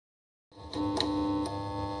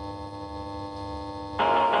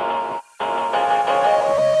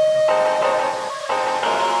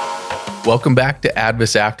Welcome back to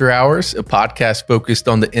Advis After Hours, a podcast focused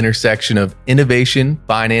on the intersection of innovation,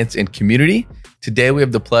 finance, and community. Today, we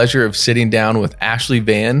have the pleasure of sitting down with Ashley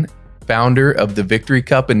Vann, founder of the Victory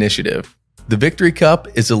Cup Initiative. The Victory Cup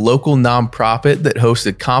is a local nonprofit that hosts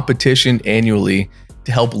a competition annually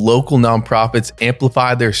to help local nonprofits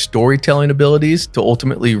amplify their storytelling abilities to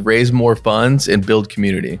ultimately raise more funds and build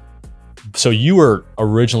community. So you were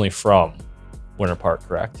originally from Winter Park,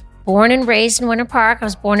 correct? Born and raised in Winter Park. I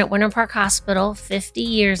was born at Winter Park Hospital 50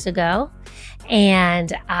 years ago.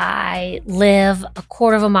 And I live a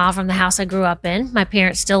quarter of a mile from the house I grew up in. My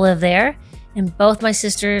parents still live there. And both my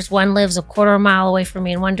sisters, one lives a quarter of a mile away from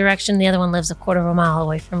me in one direction. The other one lives a quarter of a mile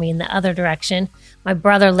away from me in the other direction. My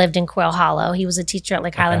brother lived in Quail Hollow. He was a teacher at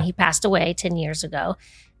Lake Highland. He passed away 10 years ago.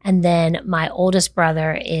 And then my oldest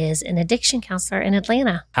brother is an addiction counselor in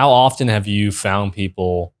Atlanta. How often have you found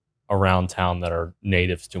people around town that are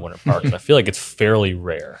natives to Winter Park? I feel like it's fairly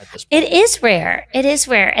rare at this point. It is rare. It is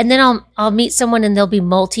rare. And then I'll meet someone and they'll be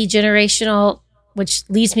multi-generational, which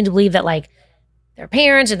leads me to believe that like their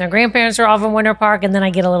parents and their grandparents are all from Winter Park, and then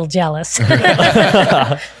I get a little jealous. Is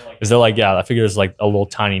there like, yeah, I figure there's like a little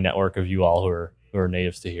tiny network of you all who are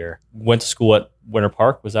natives to here. Went to school at Winter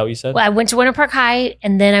Park, was that what you said? Well, I went to Winter Park High,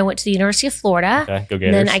 and then I went to the University of Florida. Okay, go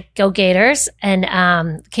Gators. And then I go Gators,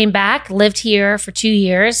 and came back, lived here for 2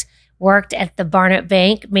 years, worked at the Barnett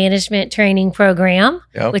Bank Management Training Program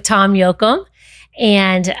with Tom Yoakum,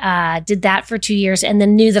 and did that for 2 years, and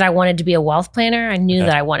then knew that I wanted to be a wealth planner. I knew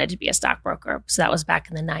that I wanted to be a stockbroker. So that was back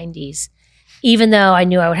in the 90s. Even though I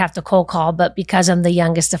knew I would have to cold call, but because I'm the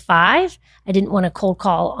youngest of five, I didn't want to cold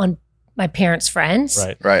call on my parents' friends.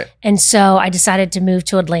 Right. And so I decided to move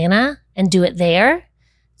to Atlanta and do it there.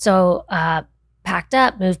 So packed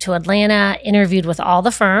up, moved to Atlanta, interviewed with all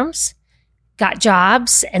the firms, got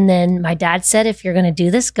jobs. And then my dad said, if you're going to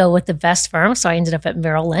do this, go with the best firm. So I ended up at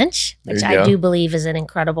Merrill Lynch, which I do believe is an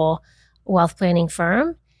incredible wealth planning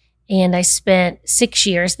firm. And I spent 6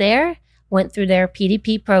 years there, went through their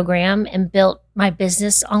PDP program, and built my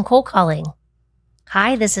business on cold calling.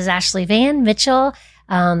 Hi, this is Ashley Vann Mitchell.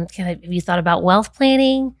 Have you thought about wealth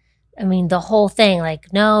planning? I mean, the whole thing,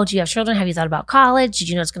 like, no, do you have children? Have you thought about college? Did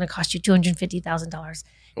you know it's going to cost you $250,000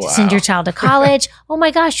 to send your child to college? Oh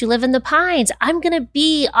my gosh, you live in the Pines. I'm going to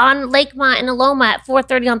be on Lakemont in Aloma at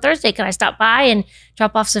 4:30 on Thursday. Can I stop by and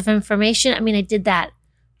drop off some information? I mean, I did that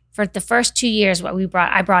for the first 2 years.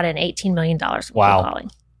 I brought in $18 million. Wow.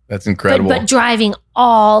 Calling. That's incredible. But driving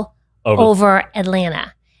all over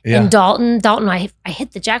Atlanta. Yeah. In Dalton, I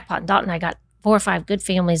hit the jackpot in Dalton. I got 4 or 5 good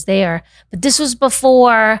families there. But this was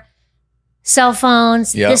before cell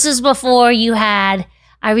phones. Yep. This is before you had,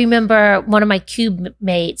 I remember one of my cube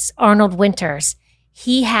mates, Arnold Winters,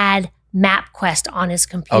 he had MapQuest on his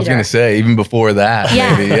computer. I was going to say, even before that.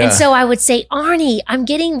 Yeah. Maybe, yeah. And so I would say, Arnie, I'm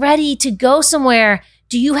getting ready to go somewhere.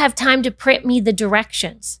 Do you have time to print me the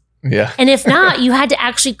directions? Yeah. And if not, you had to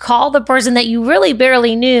actually call the person that you really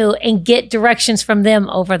barely knew and get directions from them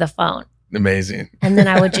over the phone. Amazing. And then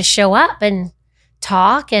I would just show up and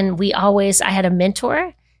talk. And I had a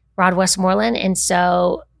mentor, Rod Westmoreland. And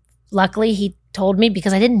so luckily he told me,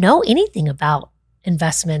 because I didn't know anything about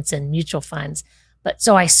investments and mutual funds. But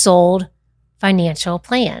so I sold financial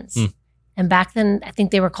plans. And back then, I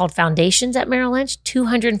think they were called foundations at Merrill Lynch,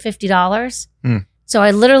 $250. So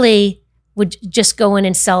I literally would just go in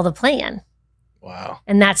and sell the plan. Wow.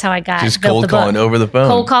 And that's how I got just cold calling over the phone.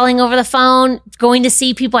 Cold calling over the phone, going to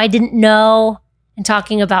see people I didn't know and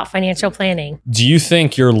talking about financial planning. Do you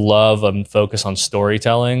think your love and focus on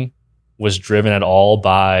storytelling was driven at all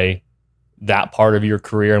by that part of your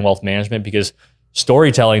career in wealth management? Because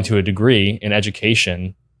storytelling to a degree in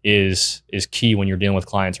education is key when you're dealing with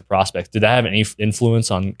clients or prospects. Did that have any influence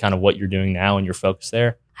on kind of what you're doing now and your focus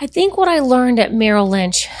there? I think what I learned at Merrill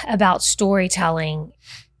Lynch about storytelling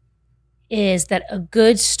is that a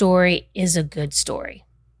good story is a good story.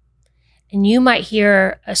 And you might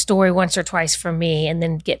hear a story once or twice from me and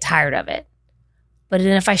then get tired of it. But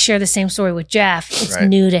then if I share the same story with Jeff, it's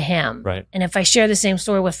new to him. Right. And if I share the same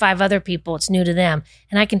story with 5 other people, it's new to them.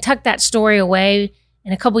 And I can tuck that story away,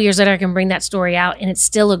 and a couple years later, I can bring that story out, and it's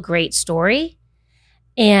still a great story.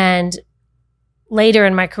 And later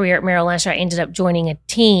in my career at Merrill Lynch, I ended up joining a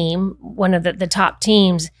team, one of the top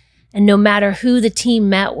teams. And no matter who the team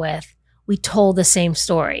met with, we told the same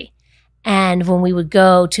story. And when we would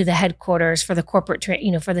go to the headquarters for the corporate,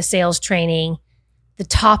 for the sales training, the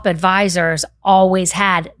top advisors always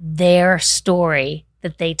had their story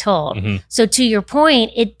that they told. Mm-hmm. So to your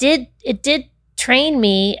point, it did train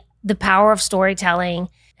me the power of storytelling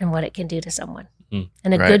and what it can do to someone. Mm.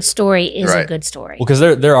 And a Right. good story is a Right. good story. Well, because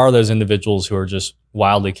there are those individuals who are just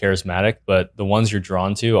wildly charismatic, but the ones you're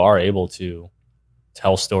drawn to are able to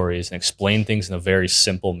tell stories and explain things in a very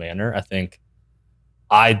simple manner. I think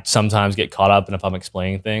I sometimes get caught up in if I'm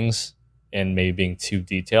explaining things and maybe being too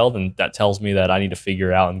detailed, and that tells me that I need to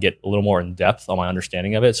figure out and get a little more in depth on my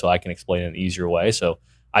understanding of it so I can explain it in an easier way. So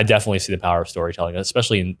I definitely see the power of storytelling,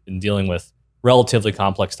 especially in dealing with relatively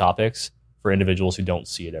complex topics for individuals who don't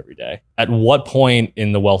see it every day. At what point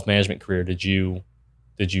in the wealth management career did you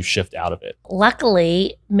shift out of it?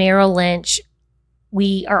 Luckily, Merrill Lynch,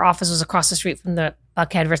 our office was across the street from the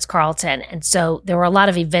Buckhead Ritz-Carlton. And so there were a lot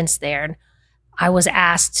of events there. And I was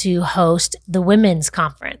asked to host the women's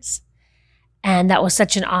conference. And that was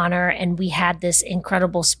such an honor. And we had this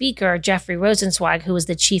incredible speaker, Jeffrey Rosenzweig, who was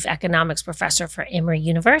the chief economics professor for Emory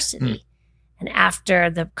University. Mm. And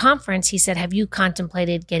after the conference, he said, have you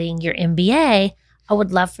contemplated getting your MBA? I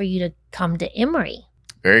would love for you to come to Emory.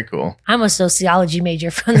 Very cool. I'm a sociology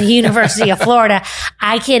major from the University of Florida.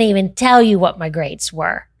 I can't even tell you what my grades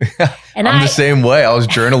were. And I'm the same way. I was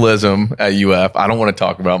journalism at UF. I don't want to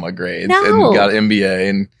talk about my grades. No. And got an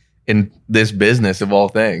MBA in this business of all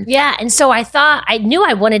things. Yeah. And so I knew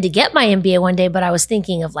I wanted to get my MBA one day, but I was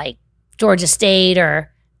thinking of like Georgia State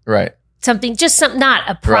or Right. something, not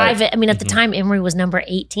a private. Right. I mean, at the time, Emory was number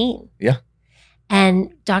 18. Yeah.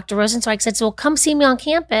 And Dr. Rosenzweig said, so well, come see me on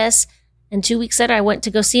campus. And 2 weeks later, I went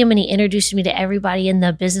to go see him and he introduced me to everybody in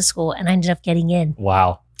the business school and I ended up getting in.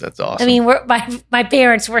 Wow. That's awesome. I mean, my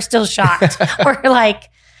parents were still shocked. We're like,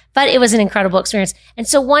 but it was an incredible experience. And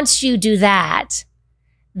so once you do that,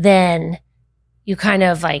 then you kind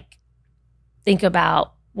of like think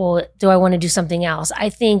about, well, do I want to do something else? I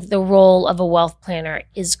think the role of a wealth planner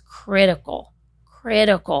is critical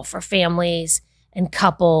for families and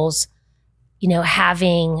couples,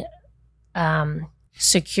 having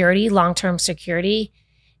security, long-term security.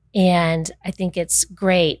 And I think it's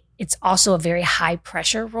great. It's also a very high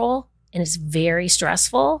pressure role and it's very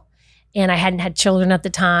stressful. And I hadn't had children at the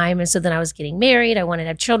time. And so then I was getting married. I wanted to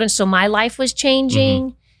have children. So my life was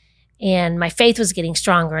changing and my faith was getting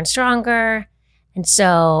stronger and stronger. And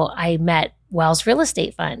so I met Wells Real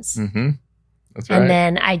Estate Funds. Mm-hmm. That's right. And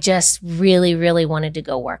then I just really, really wanted to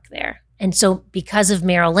go work there. And so because of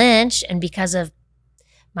Merrill Lynch and because of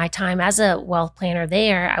my time as a wealth planner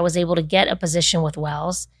there, I was able to get a position with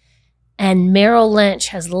Wells. And Merrill Lynch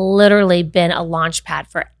has literally been a launch pad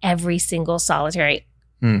for every single solitary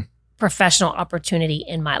professional opportunity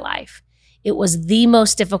in my life. It was the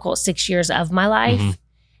most difficult 6 years of my life.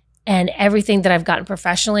 And everything that I've gotten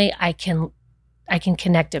professionally, I can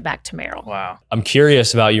connect it back to Merrill. Wow. I'm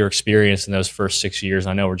curious about your experience in those first 6 years.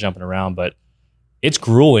 I know we're jumping around, but it's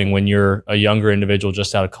grueling when you're a younger individual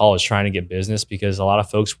just out of college trying to get business because a lot of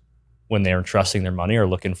folks, when they're entrusting their money, are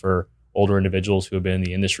looking for older individuals who have been in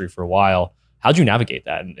the industry for a while. How'd you navigate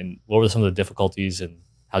that? And what were some of the difficulties and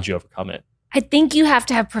how'd you overcome it? I think you have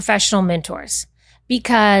to have professional mentors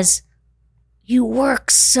because you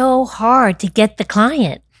work so hard to get the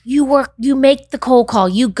client. You make the cold call,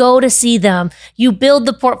 you go to see them, you build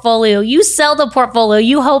the portfolio, you sell the portfolio,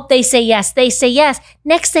 you hope they say yes.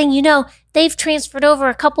 Next thing you know, they've transferred over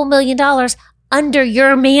a couple $1 million under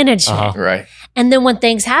your management. Right. And then when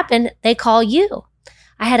things happen, they call you.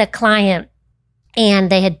 I had a client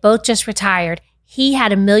and they had both just retired. He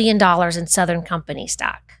had $1 million in Southern Company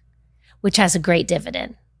stock, which has a great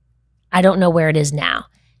dividend. I don't know where it is now.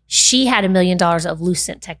 She had $1 million of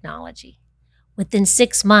Lucent Technology. Within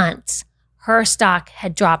 6 months, her stock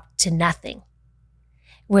had dropped to nothing.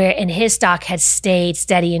 And his stock had stayed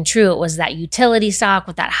steady and true. It was that utility stock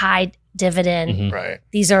with that high dividend. Right.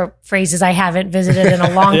 These are phrases I haven't visited in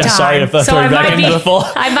a long time. Sorry to throw you back into the full.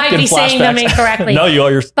 I might be saying them incorrectly. No,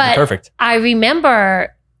 you're perfect. I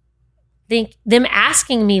remember them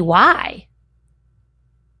asking me why.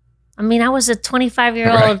 I mean, I was a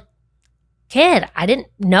 25-year-old kid. I didn't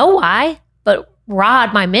know why, but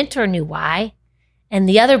Rod, my mentor, knew why. And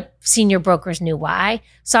the other senior brokers knew why.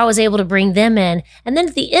 So I was able to bring them in. And then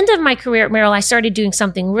at the end of my career at Merrill, I started doing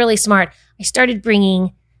something really smart. I started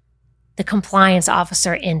bringing the compliance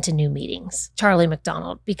officer into new meetings, Charlie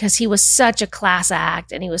McDonald, because he was such a class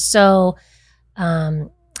act and he was so,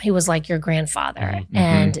 he was like your grandfather. Mm-hmm.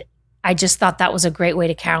 And I just thought that was a great way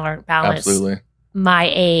to counterbalance my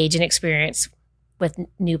age and experience with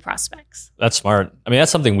new prospects. That's smart. I mean,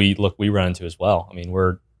 that's something we run into as well. I mean,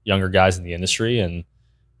 we're younger guys in the industry and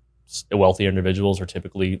wealthier individuals are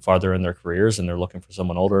typically farther in their careers and they're looking for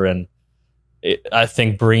someone older. And I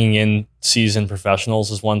think bringing in seasoned professionals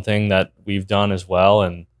is one thing that we've done as well.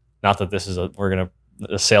 And not that this is a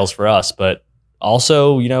sales for us, but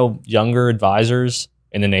also, younger advisors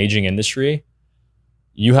in an aging industry,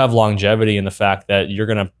 you have longevity in the fact that you're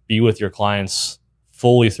going to be with your clients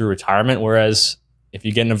fully through retirement. Whereas if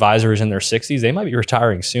you get an advisor who's in their 60s, they might be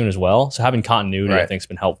retiring soon as well. So having continuity, I think, has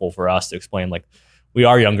been helpful for us to explain, like, we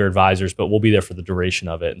are younger advisors, but we'll be there for the duration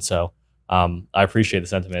of it. And so I appreciate the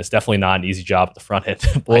sentiment. It's definitely not an easy job at the front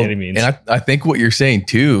end by any means. And I think what you're saying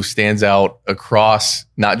too stands out across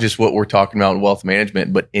not just what we're talking about in wealth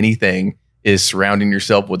management, but anything, is surrounding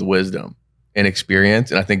yourself with wisdom and experience.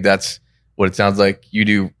 And I think that's what it sounds like you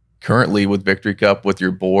do currently with Victory Cup, with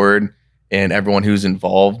your board and everyone who's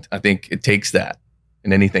involved. I think it takes that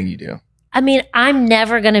in anything you do. I mean, I'm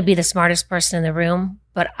never going to be the smartest person in the room,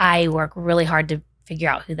 but I work really hard to figure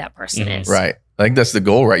out who that person is. Right. I think that's the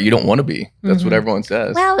goal, right? You don't want to be. That's what everyone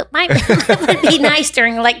says. Well, it might be nice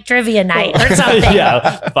during like trivia night or something.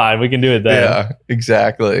 Yeah, fine. We can do it then. Yeah,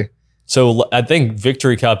 exactly. So I think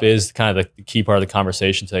Victory Cup is kind of the key part of the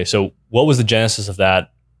conversation today. So what was the genesis of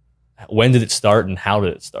that? When did it start and how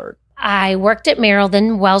did it start? I worked at Merrill,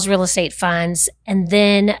 then Wells Real Estate Funds, and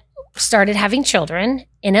then started having children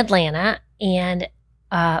in Atlanta. And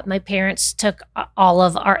my parents took all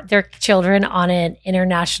of their children on an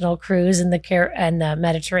international cruise in the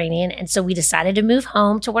Mediterranean. And so we decided to move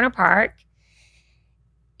home to Winter Park.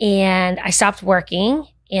 And I stopped working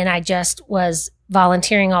and I just was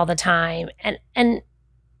volunteering all the time. And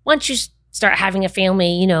once you start having a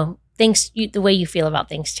family, you know, the way you feel about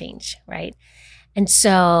things change, right? And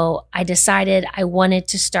so I decided I wanted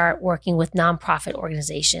to start working with nonprofit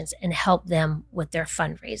organizations and help them with their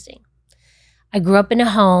fundraising. I grew up in a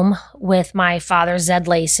home with my father, Zed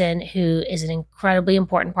Layson, who is an incredibly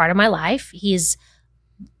important part of my life. He's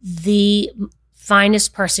the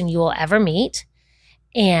finest person you will ever meet.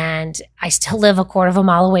 And I still live a quarter of a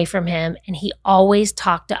mile away from him. And he always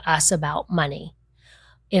talked to us about money.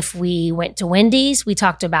 If we went to Wendy's, we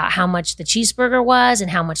talked about how much the cheeseburger was and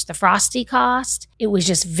how much the Frosty cost. It was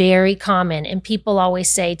just very common. And people always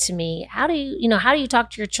say to me, how do you talk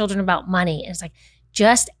to your children about money? And it's like,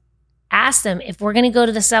 just ask them, if we're going to go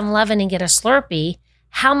to the 7-Eleven and get a Slurpee,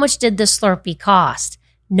 how much did the Slurpee cost?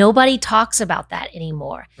 Nobody talks about that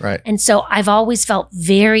anymore. Right. And so I've always felt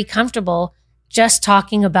very comfortable just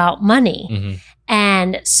talking about money. Mm-hmm.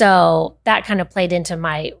 And so that kind of played into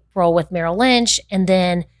my role with Merrill Lynch, and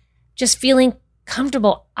then just feeling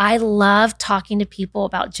comfortable. I love talking to people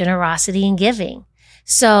about generosity and giving.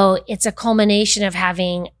 So it's a culmination of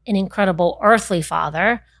having an incredible earthly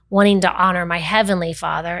father, wanting to honor my heavenly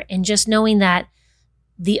father, and just knowing that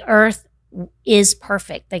the earth is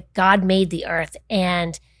perfect, that God made the earth,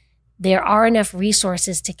 and there are enough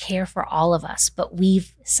resources to care for all of us, but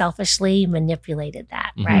we've selfishly manipulated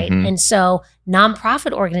that, right? Mm-hmm. And so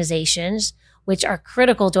nonprofit organizations, which are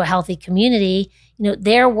critical to a healthy community, you know,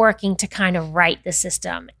 they're working to kind of right the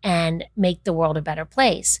system and make the world a better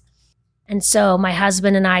place. And so my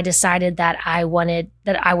husband and I decided that I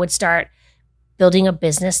would start building a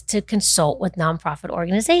business to consult with nonprofit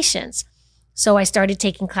organizations. So I started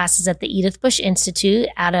taking classes at the Edith Bush Institute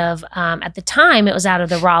out of, at the time, it was out of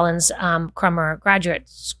the Rollins Crummer Graduate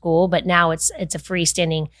School, but now it's a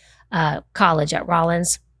freestanding college at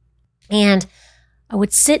Rollins. And I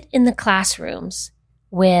would sit in the classrooms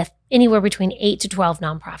with anywhere between 8 to 12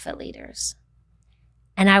 nonprofit leaders.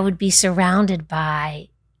 And I would be surrounded by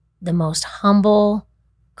the most humble,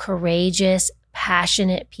 courageous,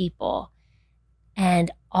 passionate people.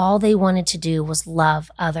 And all they wanted to do was love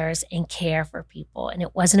others and care for people. And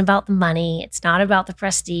it wasn't about the money. It's not about the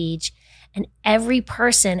prestige. And every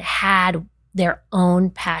person had their own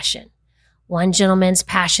passion. One gentleman's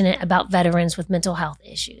passionate about veterans with mental health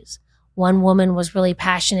issues. One woman was really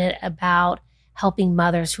passionate about helping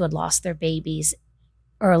mothers who had lost their babies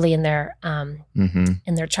early in their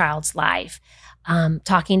in their child's life.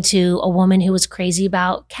 Talking to a woman who was crazy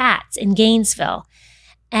about cats in Gainesville.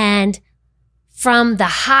 And from the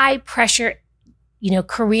high pressure,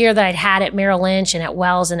 career that I'd had at Merrill Lynch and at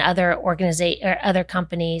Wells and other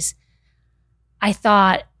companies, I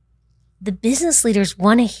thought the business leaders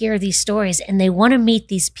want to hear these stories and they want to meet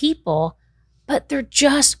these people, but they're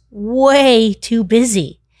just way too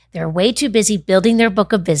busy. They're way too busy building their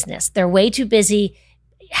book of business. They're way too busy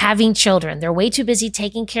having children. They're way too busy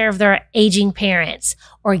taking care of their aging parents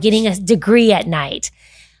or getting a degree at night.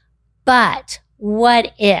 But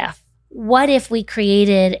what if we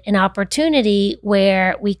created an opportunity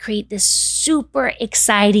where we create this super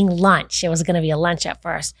exciting lunch? It was going to be a lunch at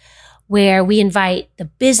first, where we invite the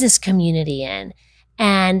business community in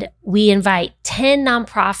and we invite 10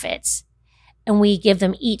 nonprofits and we give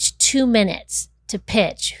them each 2 minutes to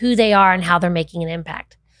pitch who they are and how they're making an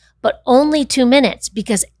impact. But only 2 minutes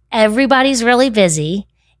because everybody's really busy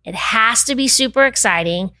It has to be super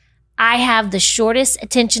exciting. I have the shortest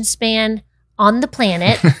attention span on the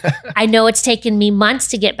planet. I know it's taken me months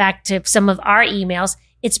to get back to some of our emails.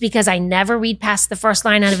 It's because I never read past the first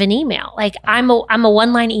line out of an email. Like I'm a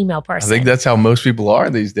one-line email person. I think that's how most people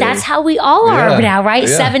are these days. That's how we all are now, right?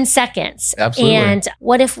 Yeah. 7 seconds. Absolutely. And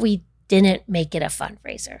what if we didn't make it a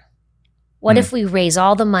fundraiser? What if we raise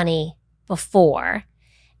all the money before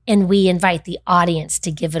and we invite the audience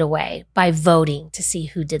to give it away by voting to see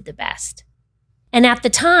who did the best? And at the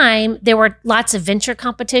time, there were lots of venture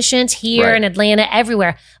competitions here in Atlanta,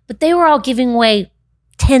 everywhere, but they were all giving away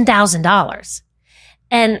 $10,000.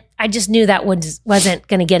 And I just knew that wasn't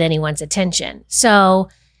going to get anyone's attention. So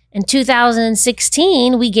in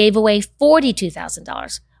 2016, we gave away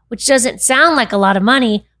 $42,000, which doesn't sound like a lot of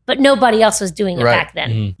money, but nobody else was doing it back then.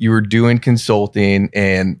 Mm-hmm. You were doing consulting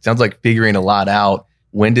and sounds like figuring a lot out.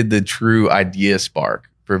 When did the true idea spark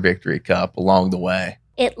for Victory Cup along the way?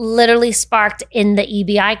 It literally sparked in the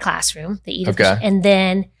EBI classroom, and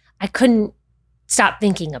then I couldn't stop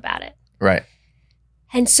thinking about it. Right.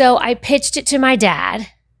 And so I pitched it to my dad,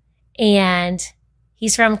 and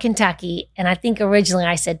he's from Kentucky. And I think originally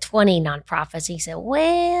I said 20 nonprofits. He said,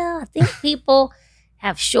 well, I think people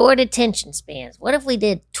have short attention spans. What if we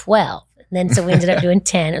did 12? And then so we ended up doing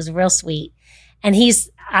 10. It was real sweet. And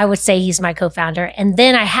I would say he's my co-founder. And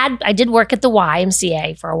then I did work at the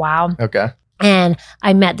YMCA for a while. Okay. And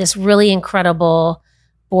I met this really incredible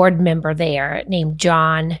board member there named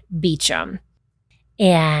John Beecham.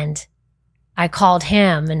 And I called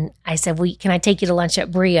him and I said, well, can I take you to lunch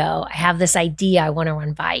at Brio? I have this idea I want to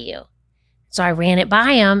run by you. So I ran it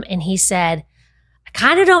by him and he said, I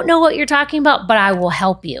kind of don't know what you're talking about, but I will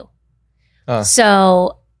help you.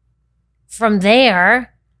 So from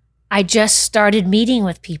there, I just started meeting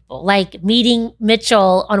with people, like meeting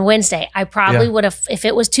Mitchell on Wednesday. I probably would have, if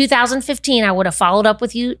it was 2015, I would have followed up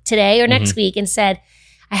with you today or next week and said,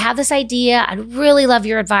 I have this idea. I'd really love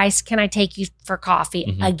your advice. Can I take you for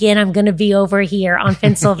coffee? Again, I'm going to be over here on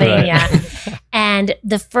Pennsylvania. And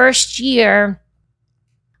the first year,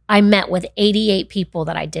 I met with 88 people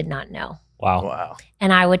that I did not know. Wow.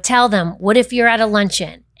 And I would tell them, what if you're at a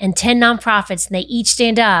luncheon and 10 nonprofits and they each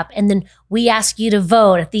stand up and then we ask you to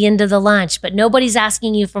vote at the end of the lunch, but nobody's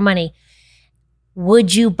asking you for money.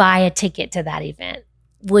 Would you buy a ticket to that event?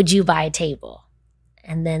 Would you buy a table?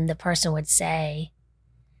 And then the person would say,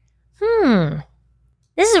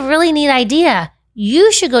 this is a really neat idea.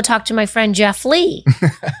 You should go talk to my friend Jeff Lee.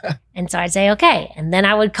 And so I'd say, okay. And then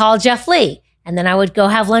I would call Jeff Lee. And then I would go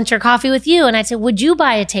have lunch or coffee with you. And I'd say, would you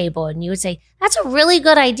buy a table? And you would say, that's a really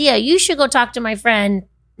good idea. You should go talk to my friend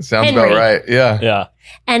Sounds Henry. about right. Yeah. Yeah.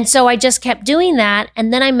 And so I just kept doing that.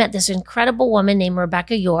 And then I met this incredible woman named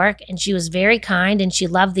Rebecca York. And she was very kind and she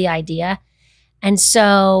loved the idea. And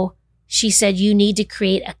so she said, you need to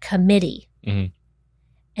create a committee.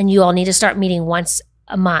 And you all need to start meeting once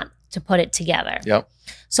a month to put it together. Yep.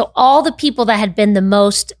 So all the people that had been the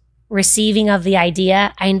most receiving of the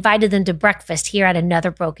idea, I invited them to breakfast here at Another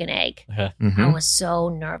Broken Egg. I was so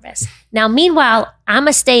nervous. Now, meanwhile, I'm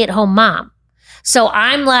a stay-at-home mom. So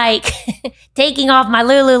I'm like taking off my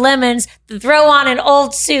Lululemons to throw on an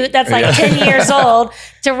old suit that's like 10 years old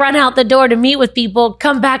to run out the door to meet with people,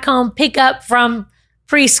 come back home, pick up from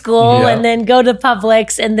preschool, and then go to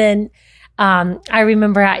Publix. And then I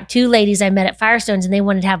remember 2 ladies I met at Firestones and they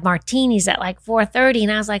wanted to have martinis at like 4:30.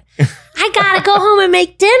 And I was like, I got to go home and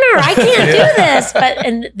make dinner. I can't do this.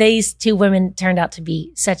 And these 2 women turned out to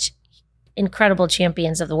be such incredible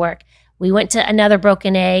champions of the work. We went to Another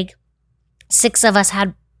Broken Egg. 6 of us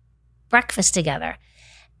had breakfast together.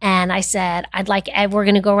 And I said, we're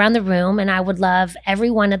going to go around the room and I would love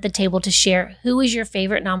everyone at the table to share who is your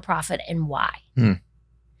favorite nonprofit and why.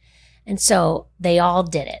 And so they all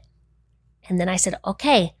did it. And then I said,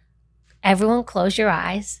 okay, everyone close your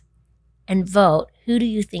eyes and vote. Who do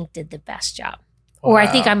you think did the best job? Or I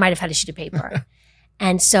think I might have had a sheet of paper.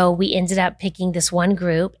 And so we ended up picking this one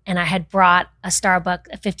group and I had brought a $50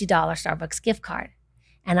 Starbucks gift card.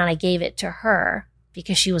 And then I gave it to her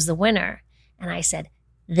because she was the winner. And I said,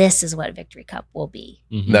 this is what Victory Cup will be.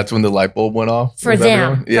 That's when the light bulb went off? For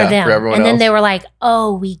them. Yeah, for everyone and then else. they were like,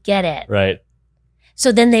 oh, we get it. Right.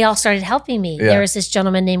 So then they all started helping me. Yeah. There was this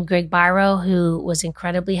gentleman named Greg Byro who was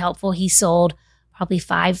incredibly helpful. He sold probably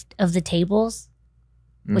 5 of the tables,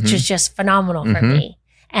 which was just phenomenal for me.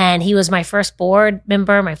 And he was my first board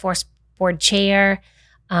member, my first board chair.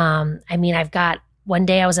 I've got one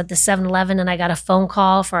day I was at the 7-Eleven and I got a phone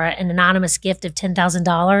call for an anonymous gift of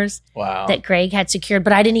 $10,000 that Greg had secured,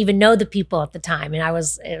 but I didn't even know the people at the time. And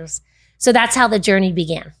so that's how the journey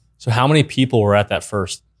began. So how many people were at that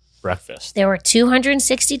first breakfast? There were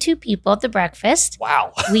 262 people at the breakfast.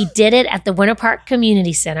 Wow. We did it at the Winter Park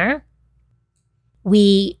Community Center.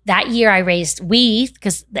 That year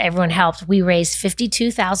because everyone helped, we raised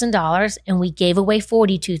 $52,000 and we gave away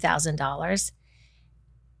 $42,000.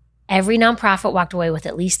 Every nonprofit walked away with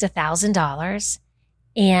at least $1,000,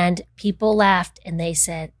 and people left and they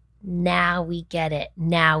said, now we get it.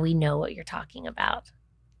 Now we know what you're talking about.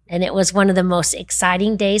 And it was one of the most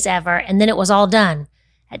exciting days ever. And then it was all done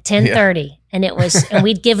at 10:30, and and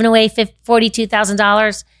we'd given away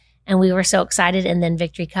 $42,000, and we were so excited. And then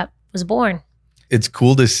Victory Cup was born. It's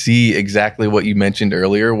cool to see exactly what you mentioned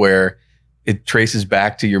earlier, where it traces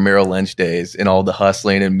back to your Merrill Lynch days and all the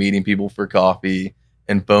hustling and meeting people for coffee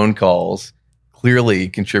and phone calls clearly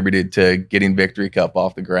contributed to getting Victory Cup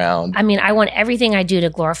off the ground. I mean, I want everything I do to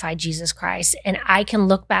glorify Jesus Christ. And I can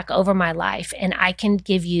look back over my life and I can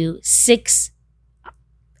give you 6,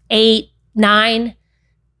 8, 9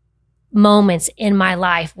 moments in my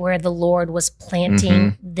life where the Lord was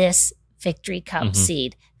planting this Victory Cup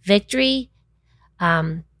seed. Victory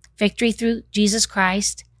through Jesus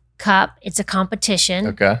Christ. Cup, it's a competition.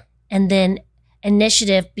 Okay. And then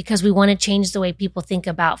initiative, because we want to change the way people think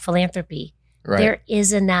about philanthropy. Right. There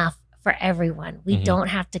is enough for everyone. We don't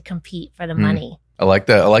have to compete for the money. I like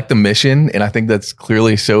the mission, and I think that's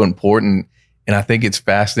clearly so important. And I think it's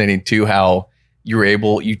fascinating too how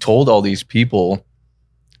you told all these people,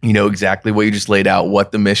 exactly what you just laid out,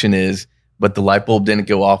 what the mission is, but the light bulb didn't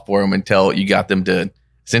go off for them until you got them to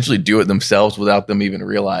essentially do it themselves without them even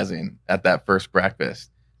realizing at that first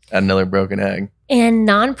breakfast. Another broken egg. And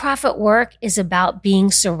nonprofit work is about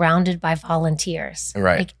being surrounded by volunteers.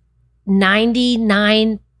 Right. Like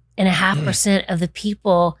 99.5% of the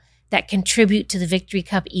people that contribute to the Victory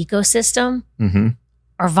Cup ecosystem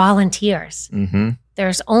are volunteers.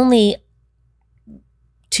 There's only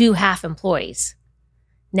 2 half employees.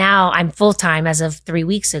 Now I'm full-time as of 3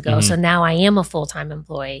 weeks ago. So now I am a full-time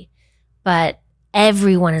employee, but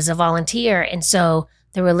everyone is a volunteer. And so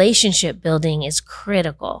the relationship building is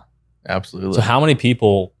critical. Absolutely. So how many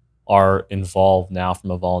people are involved now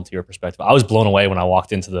from a volunteer perspective? I was blown away when I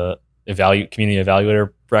walked into the community evaluator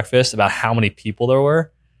breakfast about how many people there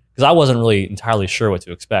were, because I wasn't really entirely sure what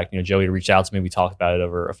to expect. Joey reached out to me. We talked about it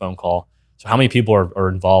over a phone call. So how many people are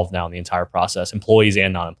involved now in the entire process, employees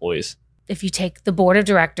and non-employees? If you take the board of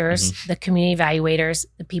directors, the community evaluators,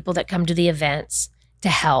 the people that come to the events to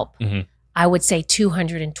help, I would say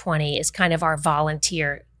 220 is kind of our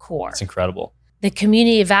volunteer core. It's incredible. The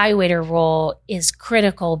community evaluator role is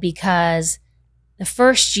critical because the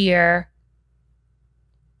first year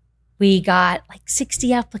we got like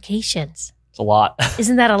 60 applications. It's a lot.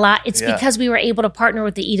 Isn't that a lot? It's because we were able to partner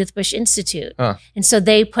with the Edith Bush Institute. And so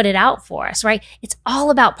they put it out for us, right? It's all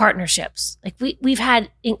about partnerships. Like we've had,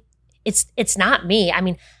 it's not me. I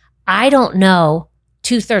mean, I don't know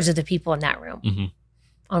 2/3 of the people in that room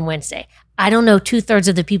on Wednesday. I don't know 2/3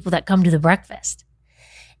 of the people that come to the breakfast.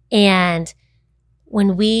 And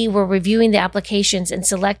when we were reviewing the applications and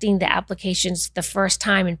selecting the applications the first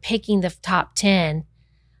time and picking the top 10,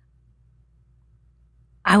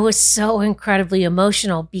 I was so incredibly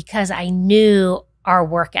emotional because I knew our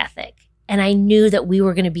work ethic and I knew that we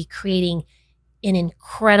were going to be creating an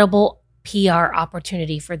incredible PR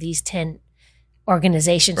opportunity for these 10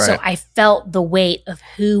 organizations. Right. So I felt the weight of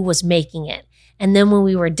who was making it. And then when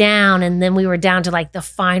we were down, to like the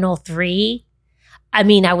final 3, I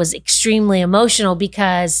mean, I was extremely emotional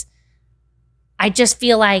because I just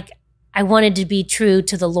feel like I wanted to be true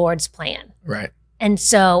to the Lord's plan. Right. And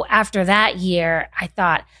so after that year, I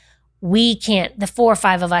thought, the 4 or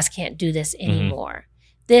 5 of us can't do this anymore.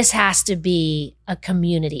 This has to be a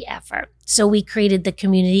community effort. So we created the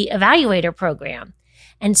community evaluator program.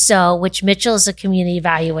 And so, which Mitchell is a community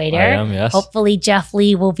evaluator. I am, yes. Hopefully Jeff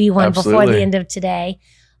Lee will be one before Absolutely. the end of today.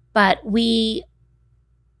 But we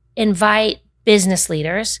invite business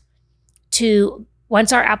leaders to,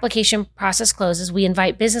 once our application process closes, we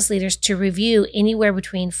invite business leaders to review anywhere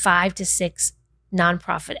between 5 to 6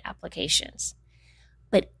 nonprofit applications.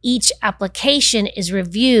 But each application is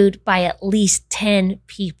reviewed by at least 10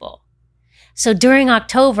 people. So during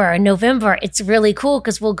October and November, it's really cool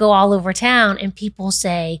because we'll go all over town and people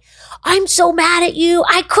say, I'm so mad at you.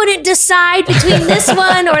 I couldn't decide between this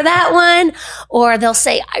one or that one. Or they'll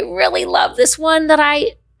say, I really love this one that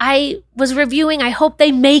I was reviewing. I hope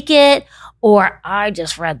they make it. Or I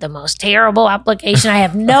just read the most terrible application. I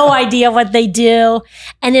have no idea what they do.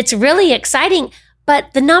 And it's really exciting.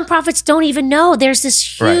 But the nonprofits don't even know there's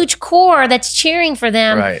this huge core that's cheering for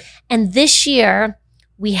them. Right. And this year,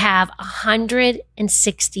 we have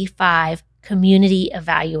 165 community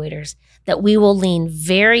evaluators that we will lean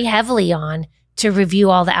very heavily on to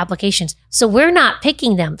review all the applications. So we're not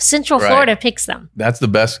picking them. Central Florida picks them. That's the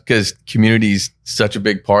best, because community is such a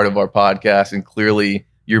big part of our podcast. And clearly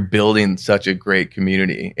you're building such a great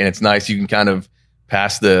community. And it's nice you can kind of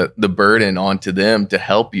pass the burden on to them to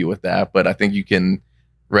help you with that. But I think you can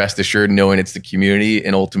rest assured knowing it's the community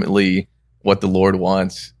and ultimately what the Lord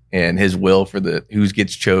wants and his will for who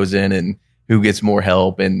gets chosen and who gets more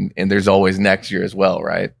help. And there's always next year as well,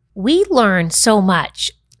 right? We learn so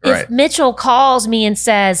much. Right. If Mitchell calls me and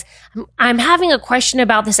says, I'm having a question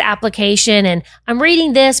about this application and I'm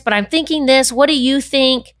reading this, but I'm thinking this, what do you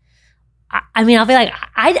think? I mean, I'll be like,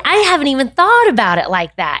 I haven't even thought about it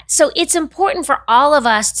like that. So it's important for all of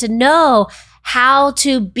us to know how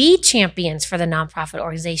to be champions for the nonprofit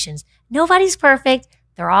organizations. Nobody's perfect.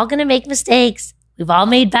 They're all going to make mistakes. We've all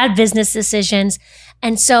made bad business decisions.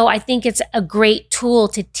 And so I think it's a great tool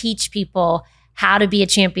to teach people how to be a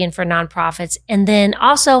champion for nonprofits. And then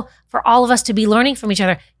also for all of us to be learning from each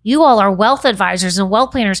other. You all are wealth advisors and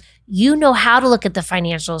wealth planners. You know how to look at the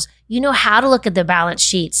financials. You know how to look at the balance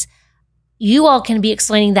sheets. You all can be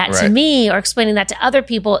explaining that to me or explaining that to other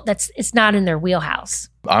people. It's not in their wheelhouse.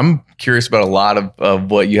 I'm curious about a lot of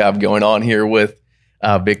what you have going on here with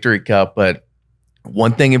Victory Cup, but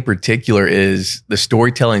one thing in particular is the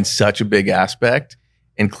storytelling such a big aspect.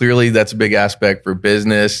 And clearly that's a big aspect for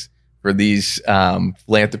business, for these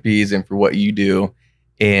philanthropies and for what you do.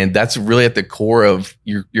 And that's really at the core of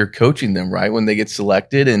you're coaching them, right? When they get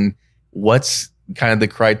selected, and what's kind of the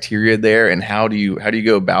criteria there, and how do you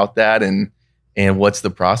go about that, and what's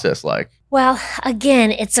the process like? Well,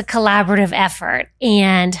 again, it's a collaborative effort.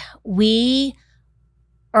 And we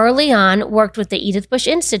early on worked with the Edith Bush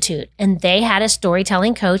Institute, and they had a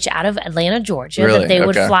storytelling coach out of Atlanta, Georgia, that they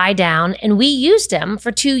would fly down, and we used him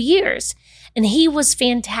for 2 years. And he was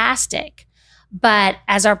fantastic. But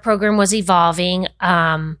as our program was evolving,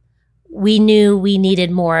 we knew we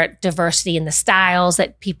needed more diversity in the styles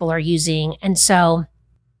that people are using. And so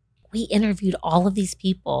we interviewed all of these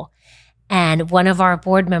people. And one of our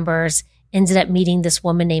board members ended up meeting this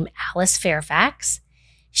woman named Alice Fairfax.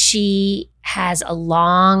 She has a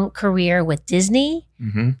long career with Disney,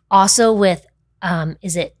 also with,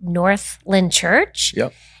 is it Northland Church?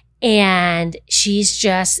 Yep. And she's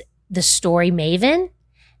just the story maven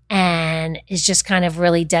and is just kind of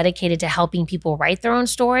really dedicated to helping people write their own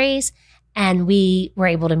stories. And we were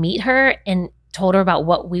able to meet her and told her about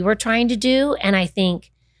what we were trying to do. And I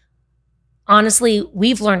think, honestly,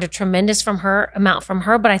 we've learned a tremendous amount from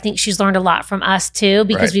her, but I think she's learned a lot from us too,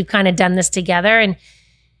 because we've kind of done this together. And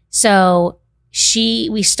so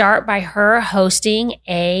we start by her hosting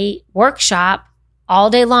a workshop all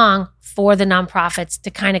day long for the nonprofits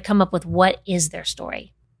to kind of come up with what is their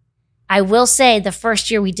story. I will say the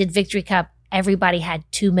first year we did Victory Cup, everybody had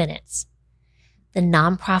 2 minutes. The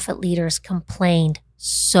nonprofit leaders complained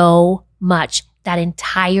so much that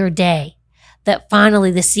entire day that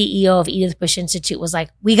finally the CEO of Edith Bush Institute was like,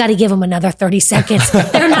 we got to give them another 30 seconds.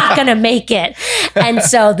 They're not going to make it. And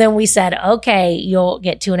so then we said, okay, you'll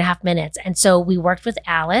get 2.5 minutes. And so we worked with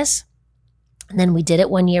Alice, and then we did it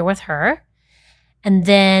 1 year with her. And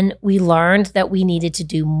then we learned that we needed to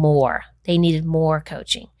do more. They needed more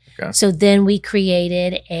coaching. Okay. So then we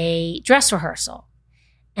created a dress rehearsal.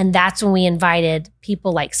 And that's when we invited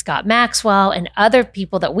people like Scott Maxwell and other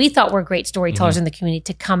people that we thought were great storytellers in the community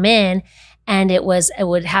to come in. And it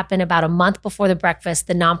would happen about a month before the breakfast.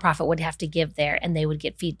 The nonprofit would have to give there and they would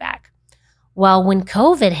get feedback. Well, when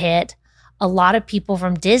COVID hit, a lot of people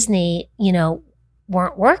from Disney,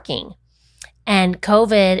 weren't working. And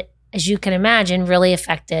COVID, as you can imagine, really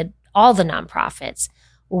affected all the nonprofits.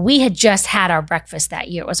 We had just had our breakfast that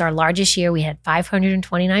year. It was our largest year. We had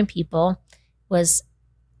 529 people. It was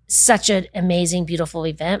such an amazing, beautiful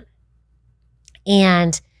event.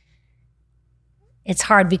 And it's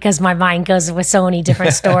hard because my mind goes with so many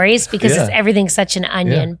different stories because everything's such an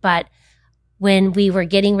onion. Yeah. But when we were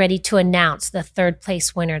getting ready to announce the third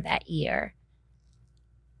place winner that year,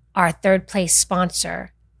 our third place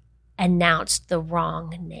sponsor announced the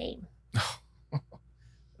wrong name.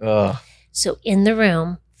 So in the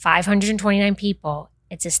room, 529 people,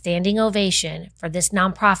 it's a standing ovation for this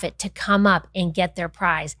nonprofit to come up and get their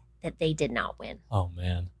prize that they did not win. Oh,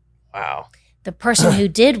 man. Wow. The person who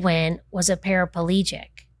did win was a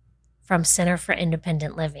paraplegic from Center for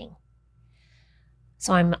Independent Living.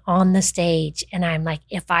 So I'm on the stage and I'm like,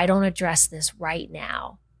 if I don't address this right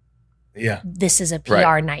now, this is a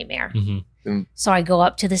PR nightmare. Mm-hmm. So I go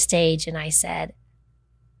up to the stage and I said,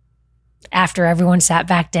 after everyone sat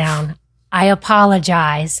back down, I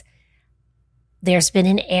apologize. There's been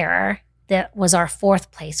an error. That was our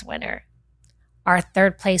fourth place winner. Our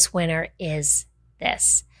third place winner is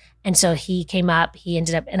this. And so he came up, he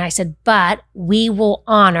ended up, and I said, but we will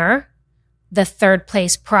honor the third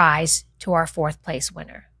place prize to our fourth place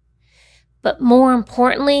winner. But more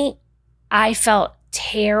importantly, I felt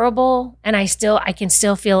terrible, and I can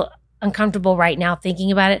still feel uncomfortable right now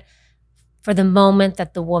thinking about it, for the moment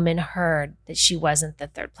that the woman heard that she wasn't the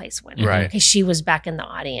third place winner. Right. Because she was back in the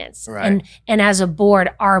audience. Right. And as a board,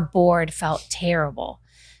 our board felt terrible.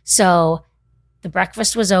 So the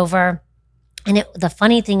breakfast was over. And the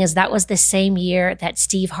funny thing is that was the same year that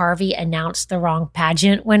Steve Harvey announced the wrong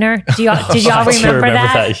pageant winner. Did y'all remember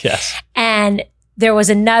that? Yes. And there was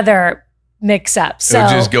another mix up. So it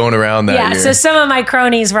was just going around that year. So some of my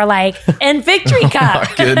cronies were like, and Victory Cup.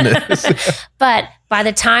 My goodness. But by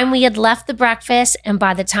the time we had left the breakfast and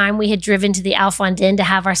by the time we had driven to the Al Fondin to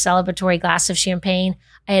have our celebratory glass of champagne,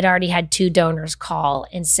 I had already had 2 donors call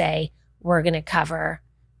and say, we're going to cover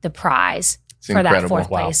the prize for incredible. That fourth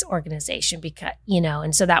place organization, because,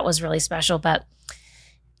 and so that was really special. But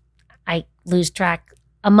I lose track.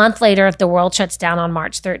 A month later, the world shuts down on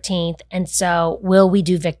March 13th. And so will we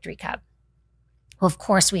do Victory Cup? Well, of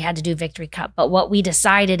course we had to do Victory Cup. But what we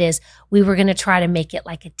decided is we were going to try to make it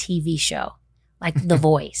like a TV show, like The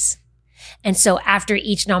Voice. And so after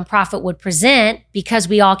each nonprofit would present, because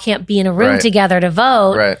we all can't be in a room together to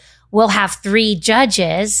vote, we'll have 3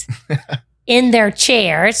 judges in their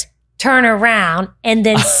chairs, turn around, and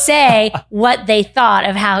then say what they thought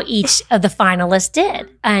of how each of the finalists did.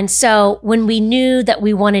 And so when we knew that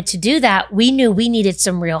we wanted to do that, we knew we needed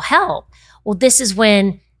some real help. Well, this is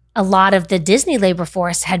when a lot of the Disney labor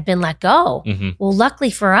force had been let go. Mm-hmm. Well,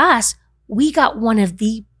 luckily for us, we got one of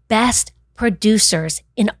the best producers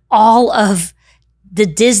in all of the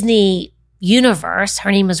Disney universe.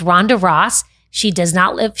 Her name is Rhonda Ross. She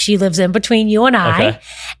lives in between you and I. Okay.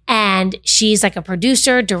 And she's like a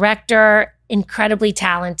producer, director, incredibly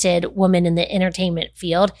talented woman in the entertainment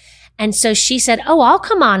field. And so she said, I'll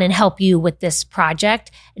come on and help you with this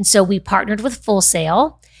project. And so we partnered with Full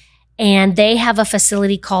Sail. And they have a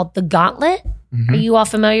facility called The Gauntlet. Mm-hmm. Are you all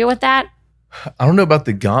familiar with that? I don't know about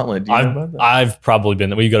The Gauntlet. Do you know about that? I've probably been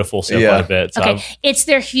there. We go to Full Sail quite a bit. So okay. It's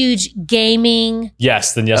their huge gaming.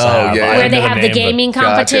 Yes, I have. Yeah. Where they have the gaming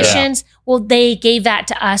competitions. Gotcha. Well, they gave that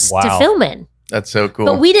to us to film in. That's so cool.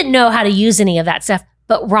 But we didn't know how to use any of that stuff.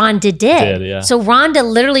 But Rhonda did. Yeah. So Rhonda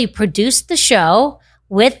literally produced the show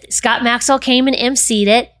with Scott Maxwell came and emceed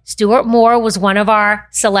it. Stuart Moore was one of our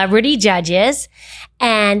celebrity judges.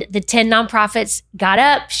 And the 10 nonprofits got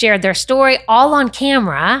up, shared their story, all on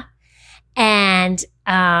camera. And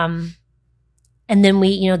then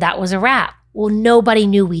we, that was a wrap. Well, nobody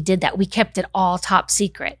knew we did that. We kept it all top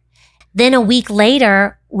secret. Then a week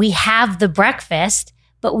later, we have the breakfast,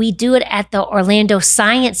 but we do it at the Orlando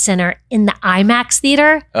Science Center in the IMAX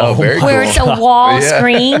theater. Oh, very cool. Where it's a wall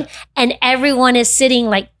screen and everyone is sitting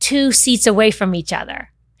like 2 seats away from each other.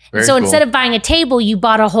 Very so cool. instead of buying a table, you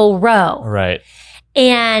bought a whole row. Right.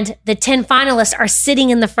 And the 10 finalists are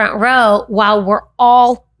sitting in the front row while we're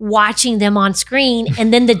all watching them on screen.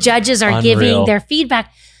 And then the judges are giving their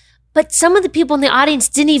feedback. But some of the people in the audience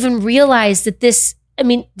didn't even realize that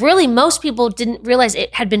really most people didn't realize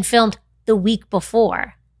it had been filmed the week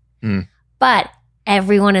before. Mm. But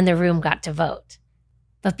everyone in the room got to vote.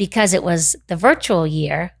 But because it was the virtual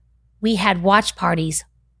year, we had watch parties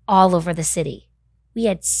all over the city. We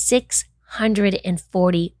had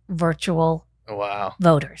 640 virtual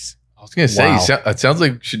voters. I was going to say, it sounds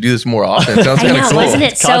like you should do this more often. It sounds kind of cool. Wasn't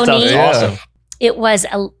it so neat? Awesome. It was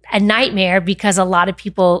a nightmare because a lot of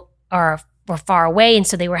people were far away, and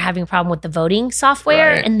so they were having a problem with the voting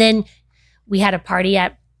software. Right. And then we had a party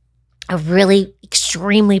at a really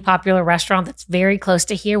extremely popular restaurant that's very close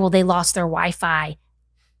to here. Well, they lost their Wi-Fi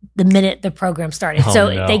the minute the program started.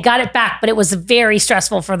 They got it back, but it was very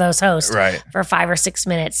stressful for those hosts for 5 or 6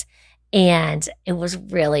 minutes. And it was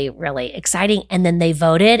really, really exciting. And then they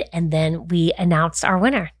voted, and then we announced our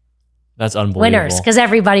winner. That's unbelievable. Winners, because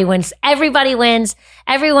everybody wins. Everybody wins.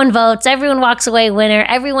 Everyone votes. Everyone walks away winner.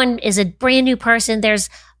 Everyone is a brand new person. There's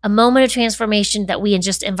a moment of transformation that we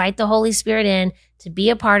just invite the Holy Spirit in to be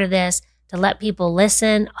a part of this, to let people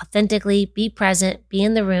listen authentically, be present, be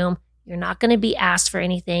in the room. You're not going to be asked for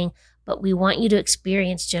anything, but we want you to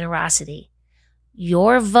experience generosity.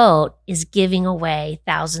 Your vote is giving away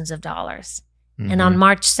thousands of dollars. Mm-hmm. And on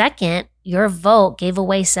March 2nd, your vote gave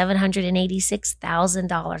away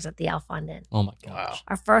 $786,000 at the Al Fondin. Oh my gosh. Wow.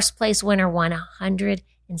 Our first place winner won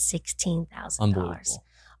 $116,000. Unbelievable.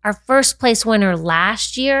 Our first place winner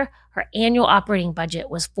last year, her annual operating budget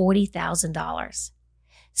was $40,000.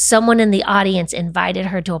 Someone in the audience invited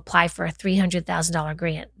her to apply for a $300,000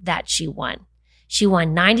 grant that she won. She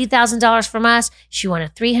won $90,000 from us. She won a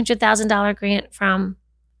 $300,000 grant from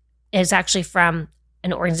is actually from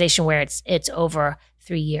an organization where it's over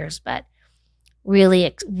 3 years, but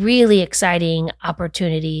really, really exciting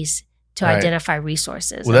opportunities to identify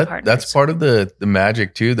resources. Well, that's part of the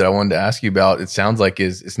magic too that I wanted to ask you about. It sounds like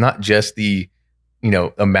it's not just the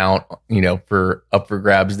amount for up for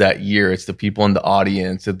grabs that year. It's the people in the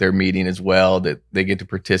audience that they're meeting as well, that they get to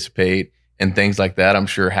participate and things like that. I'm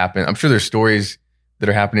sure there's stories that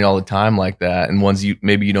are happening all the time like that, and ones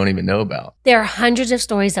maybe you don't even know about. There are hundreds of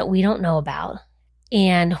stories that we don't know about,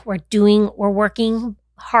 and we're working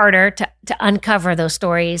harder to uncover those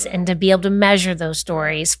stories and to be able to measure those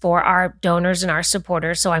stories for our donors and our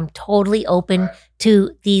supporters. So I'm totally open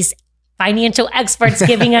to these financial experts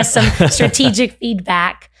giving us some strategic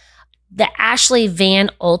feedback. The Ashley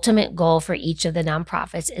Vann ultimate goal for each of the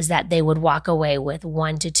nonprofits is that they would walk away with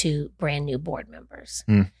 1 to 2 brand new board members.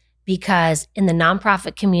 Because in the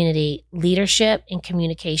nonprofit community, leadership and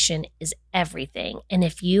communication is everything. And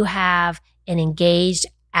if you have an engaged,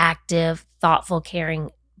 active, thoughtful, caring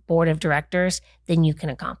board of directors, then you can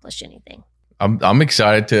accomplish anything. I'm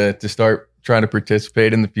excited to start trying to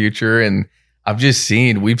participate in the future. And I've just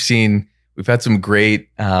we've had some great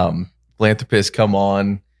philanthropists come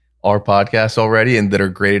on our podcast already and that are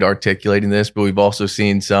great at articulating this, but we've also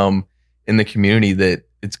seen some in the community that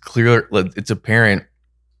it's apparent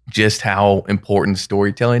just how important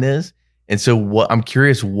storytelling is. And so I'm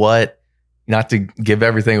curious not to give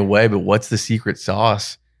everything away, but what's the secret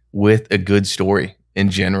sauce with a good story in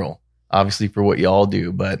general? Obviously for what y'all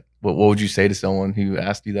do, but what would you say to someone who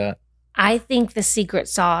asked you that? I think the secret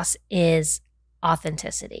sauce is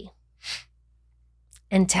authenticity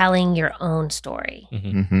and telling your own story.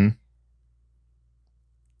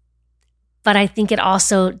 But I think it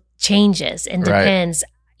also changes and depends.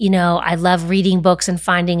 I love reading books and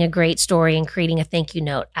finding a great story and creating a thank you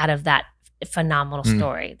note out of that phenomenal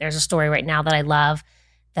story. There's a story right now that I love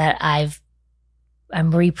that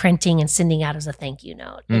I'm reprinting and sending out as a thank you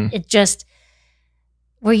note. It just,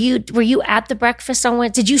 were you at the breakfast on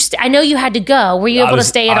Wednesday? I know you had to go. Were you able to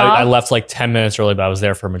stay at all? I left like 10 minutes early, but I was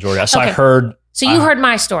there for a majority. So okay. I heard. So you heard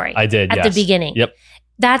my story. I did, at the beginning. Yep.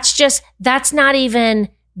 That's not even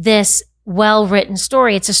this well-written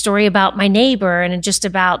story. It's a story about my neighbor and just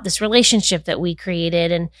about this relationship that we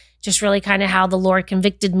created and just really kind of how the Lord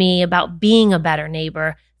convicted me about being a better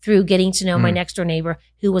neighbor through getting to know my next door neighbor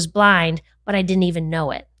who was blind, but I didn't even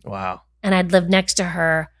know it. Wow. And I'd lived next to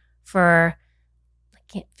her for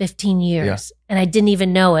 15 years and I didn't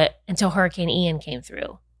even know it until Hurricane Ian came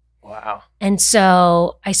through. Wow. And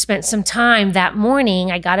so I spent some time that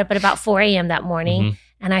morning. I got up at about 4 a.m. that morning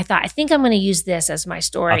and I thought, I think I'm going to use this as my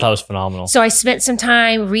story. I thought it was phenomenal. So I spent some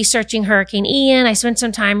time researching Hurricane Ian. I spent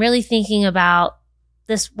some time really thinking about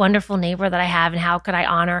this wonderful neighbor that I have and how could I